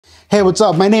Hey, what's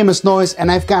up? My name is Noise and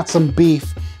I've got some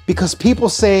beef because people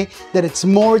say that it's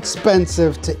more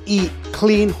expensive to eat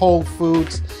clean whole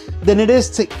foods than it is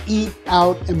to eat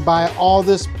out and buy all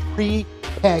this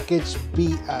pre-packaged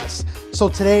BS. So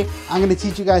today I'm gonna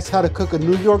teach you guys how to cook a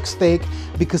New York steak,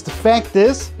 because the fact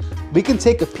is we can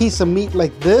take a piece of meat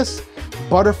like this,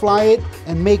 butterfly it,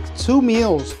 and make 2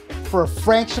 meals for a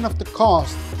fraction of the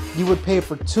cost you would pay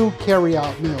for 2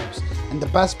 carry-out meals. And the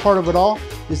best part of it all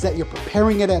is that you're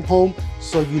preparing it at home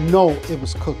so you know it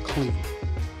was cooked clean.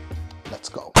 Let's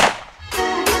go.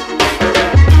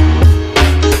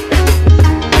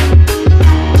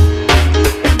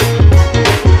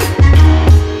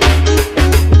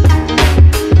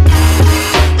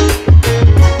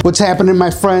 What's happening,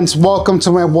 my friends? Welcome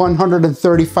to my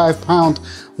 135-pound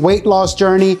weight loss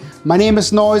journey. My name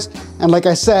is Noise, and like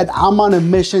I said, I'm on a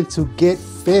mission to get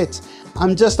fit.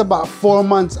 I'm just about 4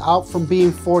 months out from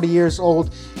being 40 years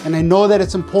old, and I know that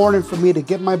it's important for me to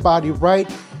get my body right,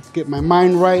 get my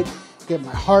mind right, get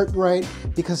my heart right,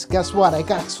 because guess what? I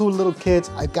got 2 little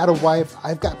kids, I've got a wife,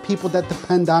 I've got people that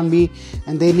depend on me,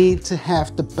 and they need to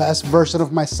have the best version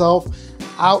of myself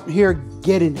out here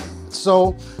getting it.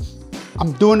 So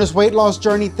I'm doing this weight loss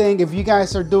journey thing. If you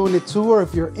guys are doing it too, or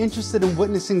if you're interested in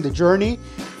witnessing the journey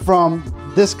from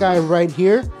this guy right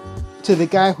here to the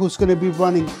guy who's going to be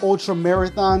running ultra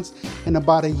marathons in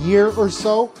about a year or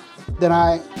so, then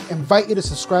I invite you to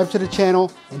subscribe to the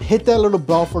channel and hit that little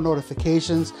bell for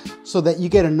notifications so that you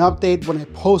get an update when I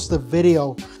post a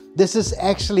video. This is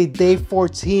actually day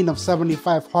 14 of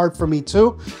 75 hard for me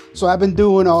too. So I've been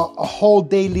doing a whole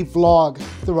daily vlog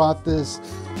throughout this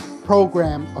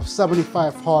program of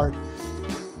 75 hard.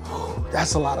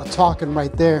 That's a lot of talking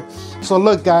right there. So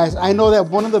look guys, I know that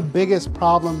one of the biggest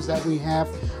problems that we have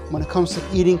when it comes to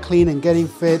eating clean and getting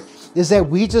fit is that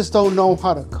we just don't know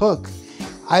how to cook.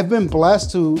 I've been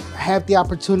blessed to have the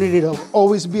opportunity to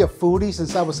always be a foodie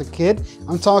since I was a kid.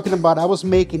 I'm talking about I was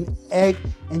making egg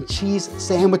and cheese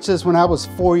sandwiches when I was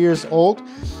 4 years old.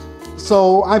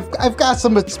 So I've got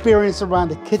some experience around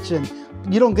the kitchen.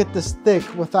 You don't get this thick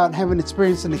without having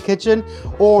experience in the kitchen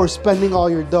or spending all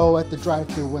your dough at the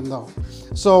drive-thru window.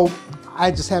 So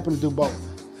I just happen to do both.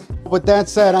 With that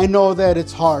said, I know that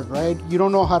it's hard, right? You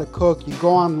don't know how to cook. You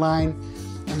go online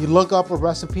and you look up a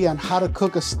recipe on how to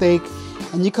cook a steak,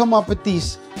 and you come up with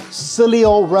these silly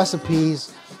old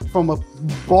recipes from a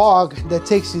blog that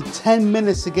takes you 10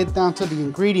 minutes to get down to the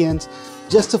ingredients,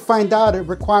 just to find out it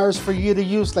requires for you to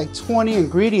use like 20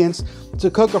 ingredients to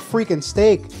cook a freaking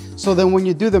steak. So then when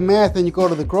you do the math and you go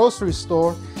to the grocery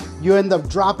store, you end up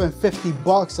dropping 50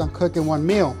 bucks on cooking 1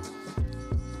 meal.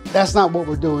 That's not what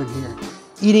we're doing here.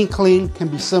 Eating clean can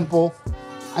be simple.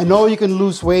 I know you can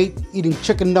lose weight eating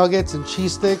chicken nuggets and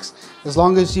cheese sticks as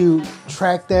long as you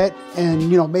track that and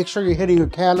make sure you're hitting your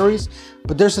calories,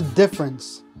 but there's a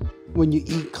difference when you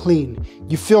eat clean.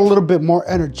 You feel a little bit more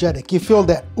energetic. You feel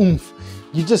that oomph.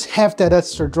 You just have that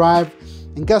extra drive.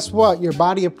 And guess what? Your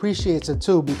body appreciates it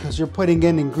too, because you're putting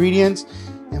in ingredients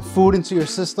and food into your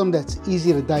system that's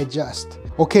easy to digest.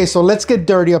 Okay, so let's get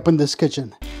dirty up in this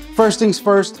kitchen. First things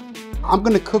first, I'm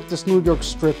gonna cook this New York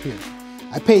strip here.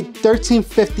 I paid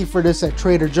 $13.50 for this at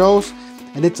Trader Joe's,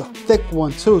 and it's a thick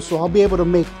one too, so I'll be able to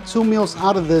make 2 meals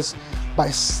out of this by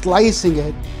slicing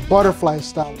it butterfly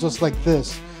style, just like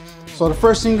this. So the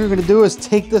first thing you're gonna do is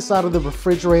take this out of the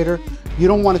refrigerator. You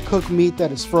don't wanna cook meat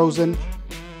that is frozen.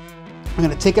 I'm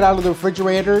gonna take it out of the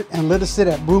refrigerator and let it sit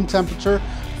at room temperature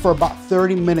for about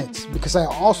 30 minutes, because I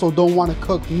also don't wanna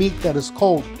cook meat that is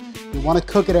cold. You wanna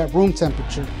cook it at room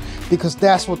temperature, because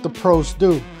that's what the pros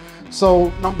do.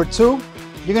 So number 2,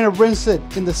 you're gonna rinse it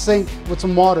in the sink with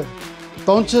some water.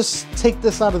 Don't just take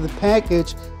this out of the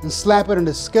package and slap it in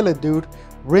the skillet, dude.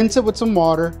 Rinse it with some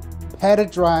water, pat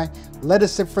it dry, let it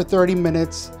sit for 30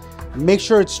 minutes, and make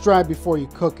sure it's dry before you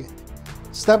cook it.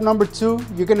 Step number 2,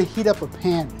 you're gonna heat up a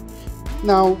pan.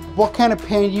 Now, what kind of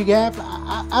pan you have,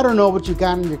 I don't know what you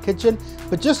got in your kitchen,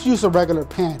 but just use a regular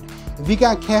pan. If you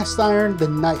got cast iron,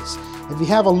 then nice. If you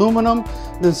have aluminum,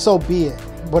 then so be it.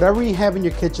 Whatever you have in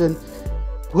your kitchen,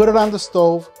 put it on the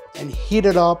stove and heat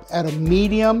it up at a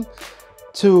medium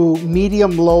to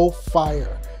medium-low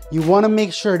fire. You wanna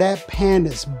make sure that pan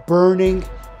is burning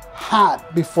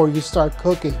hot before you start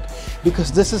cooking,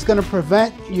 because this is gonna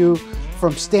prevent you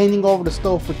from standing over the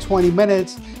stove for 20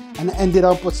 minutes and ended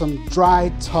up with some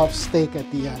dry, tough steak at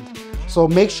the end. So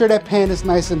make sure that pan is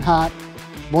nice and hot.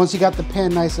 Once you got the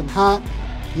pan nice and hot,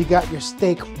 you got your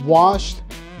steak washed,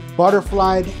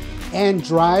 butterflied, and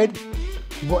dried.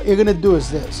 What you're gonna do is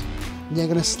this. You're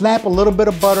gonna slap a little bit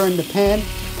of butter in the pan.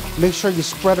 Make sure you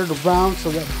spread it around so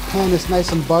that the pan is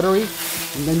nice and buttery.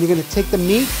 And then you're gonna take the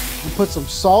meat and put some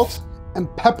salt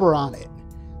and pepper on it.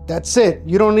 That's it.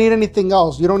 You don't need anything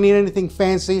else. You don't need anything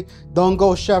fancy. Don't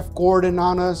go Chef Gordon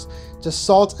on us. Just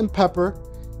salt and pepper,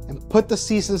 and put the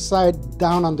seasoned side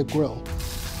down on the grill.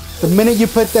 The minute you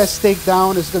put that steak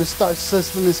down, it's gonna start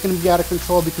sizzling. It's gonna be out of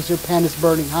control because your pan is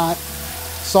burning hot.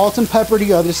 Salt and pepper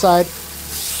the other side,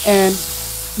 and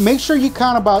make sure you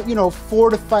count about, 4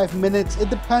 to 5 minutes. It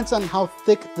depends on how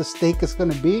thick the steak is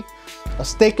gonna be. A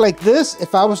steak like this,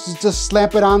 if I was to just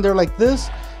slap it on there like this,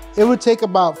 it would take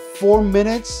about 4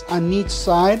 minutes on each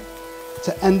side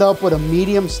to end up with a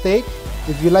medium steak.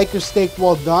 If you like your steak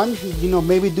well done,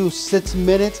 maybe do 6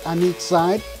 minutes on each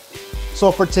side.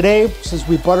 So for today, since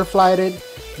we butterflied it,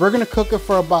 we're gonna cook it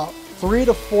for about 3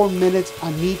 to 4 minutes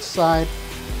on each side.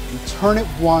 You turn it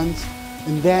once,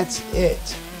 and that's it.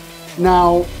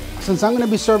 Now, since I'm gonna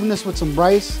be serving this with some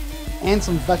rice and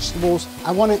some vegetables,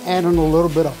 I wanna add in a little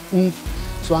bit of oomph.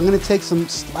 So I'm gonna take some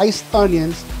sliced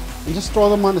onions and just throw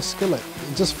them on the skillet.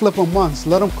 And just flip them once,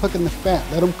 let them cook in the fat,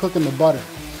 let them cook in the butter.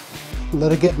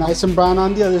 Let it get nice and brown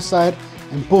on the other side,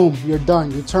 and boom, you're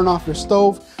done. You turn off your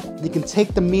stove. You can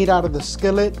take the meat out of the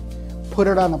skillet, put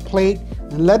it on a plate,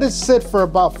 and let it sit for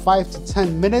about 5 to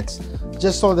 10 minutes,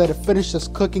 just so that it finishes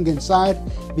cooking inside.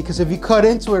 Because if you cut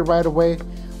into it right away,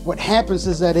 what happens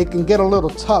is that it can get a little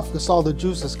tough because all the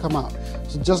juices come out.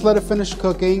 So just let it finish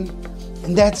cooking,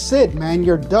 and that's it, man.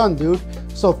 You're done, dude.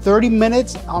 So 30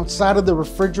 minutes outside of the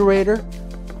refrigerator,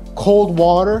 cold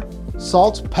water,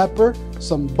 salt, pepper,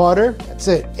 some butter. That's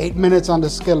it. 8 minutes on the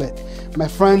skillet. My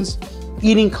friends,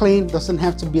 eating clean doesn't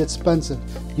have to be expensive.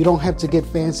 You don't have to get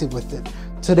fancy with it.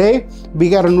 Today, we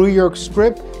got a New York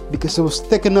strip because it was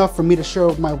thick enough for me to share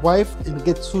with my wife and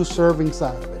get 2 servings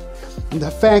out of it. And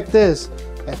the fact is,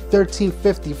 at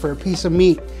 $13.50 for a piece of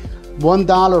meat,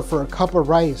 $1 for a cup of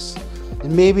rice,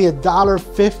 and maybe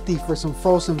 $1.50 for some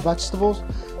frozen vegetables,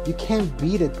 you can't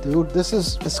beat it, dude.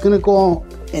 It's gonna go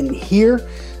in here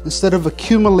instead of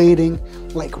accumulating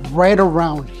like right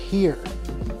around here.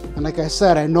 And like I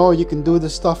said, I know you can do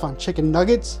this stuff on chicken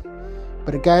nuggets,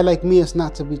 but a guy like me is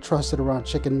not to be trusted around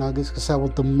chicken nuggets because I will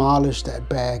demolish that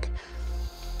bag.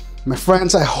 My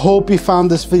friends, I hope you found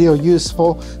this video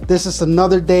useful. This is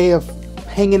another day of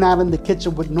hanging out in the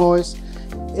kitchen with Noise.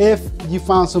 If you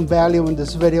found some value in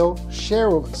this video, share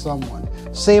it with someone.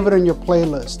 Save it on your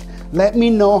playlist. Let me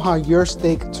know how your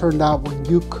steak turned out when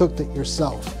you cooked it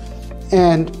yourself.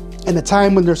 And in a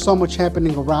time when there's so much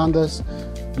happening around us,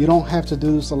 you don't have to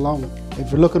do this alone.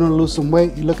 If you're looking to lose some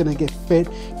weight, you're looking to get fit,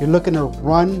 you're looking to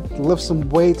run, lift some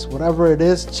weights, whatever it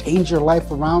is, change your life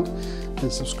around,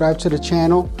 then subscribe to the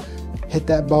channel, hit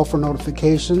that bell for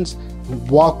notifications, and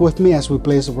walk with me as we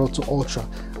blaze the road to Ultra.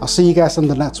 I'll see you guys on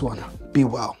the next one. Be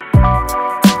well.